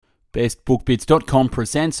BestBookBits.com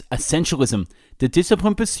presents Essentialism, the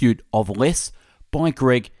Disciplined Pursuit of Less by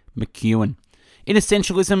Greg McKeown. In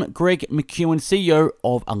Essentialism, Greg McKeown, CEO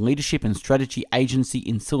of a leadership and strategy agency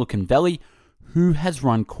in Silicon Valley, who has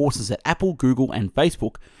run courses at Apple, Google, and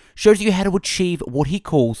Facebook, shows you how to achieve what he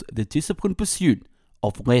calls the disciplined pursuit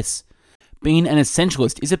of less. Being an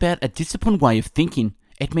essentialist is about a disciplined way of thinking.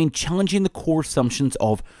 It means challenging the core assumptions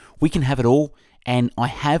of we can have it all and I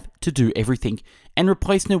have to do everything, and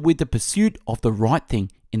replacing it with the pursuit of the right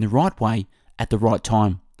thing in the right way at the right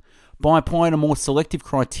time. By applying a more selective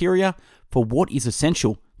criteria for what is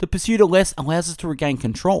essential, the pursuit of less allows us to regain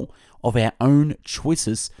control of our own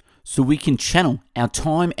choices so we can channel our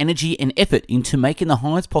time, energy, and effort into making the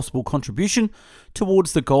highest possible contribution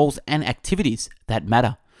towards the goals and activities that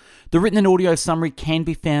matter. The written and audio summary can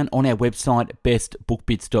be found on our website,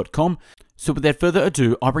 bestbookbits.com. So without further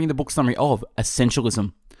ado, I bring the book summary of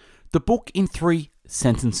Essentialism. The book in 3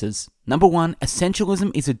 sentences. Number 1, Essentialism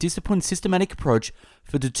is a disciplined, systematic approach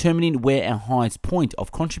for determining where our highest point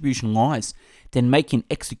of contribution lies, then making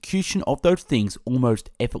execution of those things almost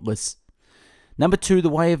effortless. Number 2, the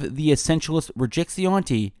way of the essentialist rejects the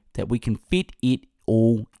idea that we can fit it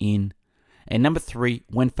all in. And number 3,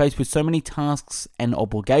 when faced with so many tasks and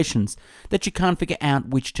obligations that you can't figure out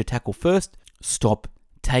which to tackle first, stop.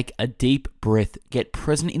 Take a deep breath, get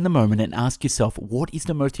present in the moment and ask yourself, what is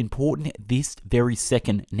the most important this very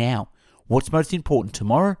second now? What's most important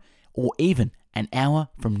tomorrow or even an hour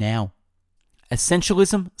from now?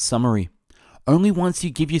 Essentialism summary. Only once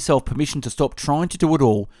you give yourself permission to stop trying to do it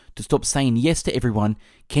all, to stop saying yes to everyone,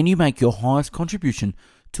 can you make your highest contribution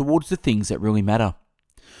towards the things that really matter.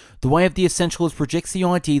 The way of the essentialist rejects the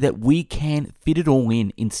idea that we can fit it all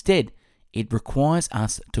in. Instead, it requires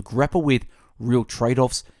us to grapple with real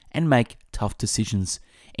trade-offs and make tough decisions.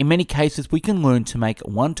 In many cases, we can learn to make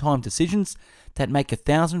one-time decisions that make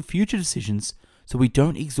 1,000 future decisions so we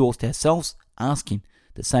don't exhaust ourselves asking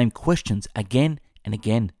the same questions again and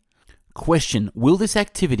again. Question: will this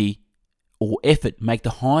activity or effort make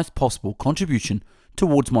the highest possible contribution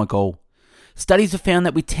towards my goal? Studies have found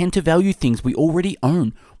that we tend to value things we already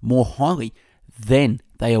own more highly than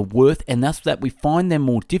they are worth, and thus that we find them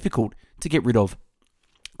more difficult to get rid of.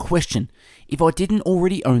 Question: if I didn't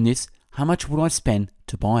already own this, how much would I spend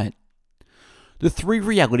to buy it? The 3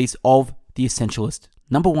 realities of the essentialist.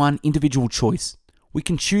 Number 1, individual choice. We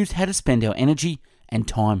can choose how to spend our energy and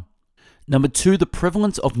time. Number 2, the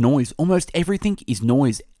prevalence of noise. Almost everything is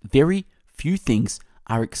noise. Very few things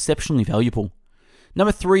are exceptionally valuable.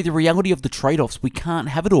 Number 3, the reality of the trade-offs. We can't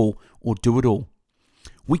have it all or do it all.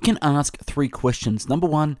 We can ask 3 questions. Number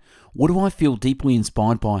 1, what do I feel deeply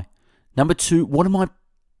inspired by? Number 2, what am I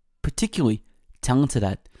particularly talented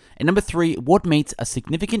at? And number 3, what meets a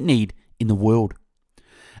significant need in the world?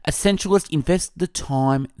 Essentialists invest the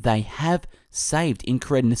time they have saved in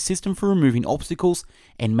creating a system for removing obstacles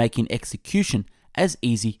and making execution as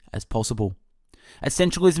easy as possible.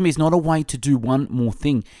 Essentialism is not a way to do one more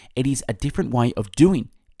thing. It is a different way of doing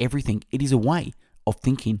everything. It is a way of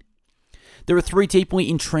thinking. There are 3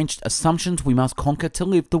 deeply entrenched assumptions we must conquer to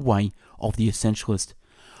live the way of the essentialist.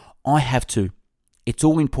 I have to. It's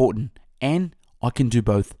all important, and I can do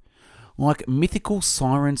both. Like mythical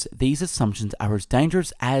sirens, these assumptions are as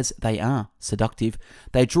dangerous as they are seductive.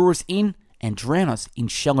 They draw us in and drown us in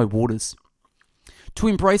shallow waters. To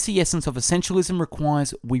embrace the essence of essentialism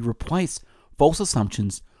requires we replace false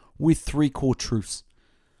assumptions with 3 core truths.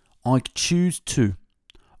 I choose to.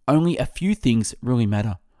 Only a few things really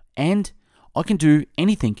matter. And I can do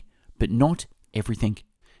anything, but not everything.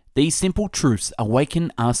 These simple truths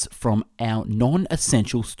awaken us from our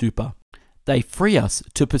non-essential stupor. They free us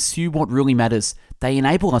to pursue what really matters. They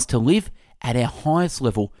enable us to live at our highest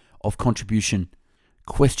level of contribution.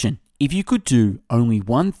 Question: if you could do only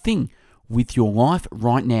one thing with your life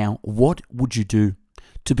right now, what would you do?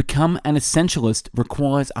 To become an essentialist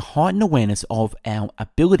requires a heightened awareness of our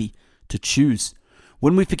ability to choose.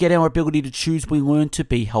 When we forget our ability to choose, we learn to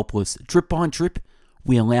be helpless. Drip by drip,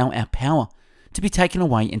 we allow our power to be taken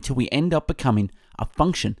away until we end up becoming a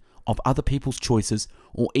function of other people's choices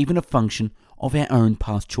or even a function of our own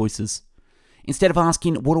past choices. Instead of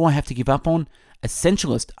asking, what do I have to give up on?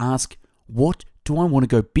 Essentialists ask, what do I want to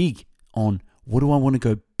go big on? What do I want to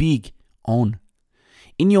go big on?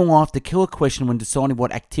 In your life, the killer question when deciding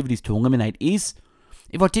what activities to eliminate is,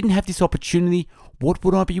 if I didn't have this opportunity, what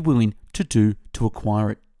would I be willing to do to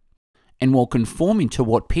acquire it? And while conforming to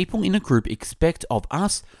what people in a group expect of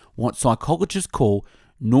us, what psychologists call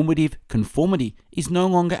normative conformity is no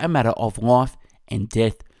longer a matter of life and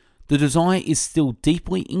death. The desire is still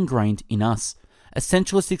deeply ingrained in us.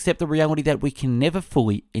 Essentialists accept the reality that we can never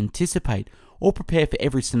fully anticipate or prepare for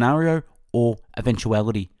every scenario or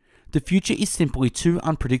eventuality. The future is simply too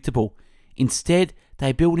unpredictable. Instead,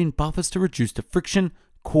 they build in buffers to reduce the friction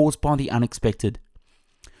caused by the unexpected.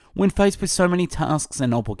 When faced with so many tasks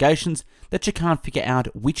and obligations that you can't figure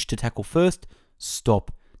out which to tackle first,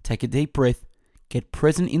 stop, take a deep breath, get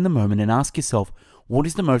present in the moment and ask yourself, what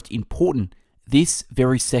is the most important this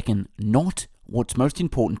very second, not what's most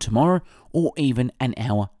important tomorrow or even an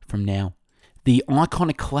hour from now. The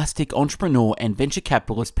iconoclastic entrepreneur and venture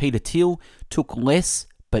capitalist Peter Thiel took less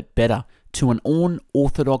but better to an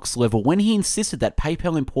unorthodox level when he insisted that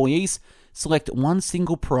PayPal employees select one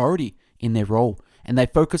single priority in their role and they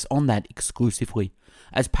focus on that exclusively.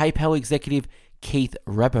 As PayPal executive Keith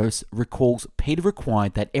Rabos recalls, Peter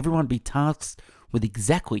required that everyone be tasked with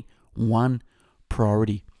exactly one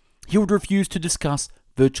priority. He would refuse to discuss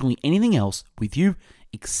virtually anything else with you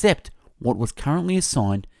except what was currently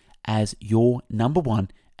assigned as your number one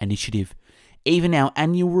initiative. Even our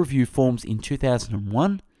annual review forms in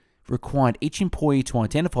 2001 required each employee to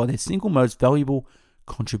identify their single most valuable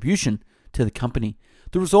contribution to the company.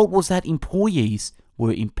 The result was that employees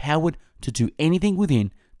were empowered to do anything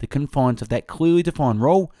within the confines of that clearly defined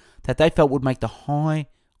role that they felt would make the high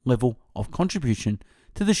level of contribution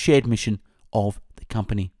to the shared mission of the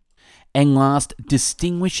company. And last,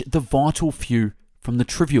 distinguish the vital few from the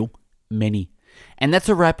trivial many. And that's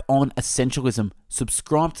a wrap on Essentialism.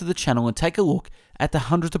 Subscribe to the channel and take a look at the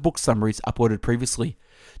hundreds of book summaries uploaded previously.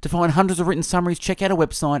 To find hundreds of written summaries, check out our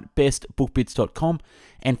website, bestbookbits.com.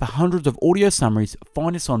 And for hundreds of audio summaries,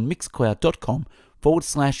 find us on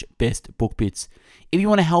mixcloud.com/bestbookbits. If you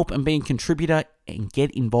want to help and be a contributor and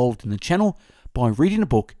get involved in the channel by reading a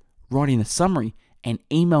book, writing a summary, and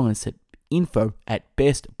emailing us at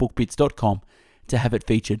info@bestbookbits.com to have it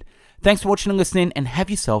featured. Thanks for watching and listening, and have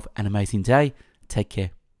yourself an amazing day. Take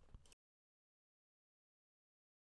care.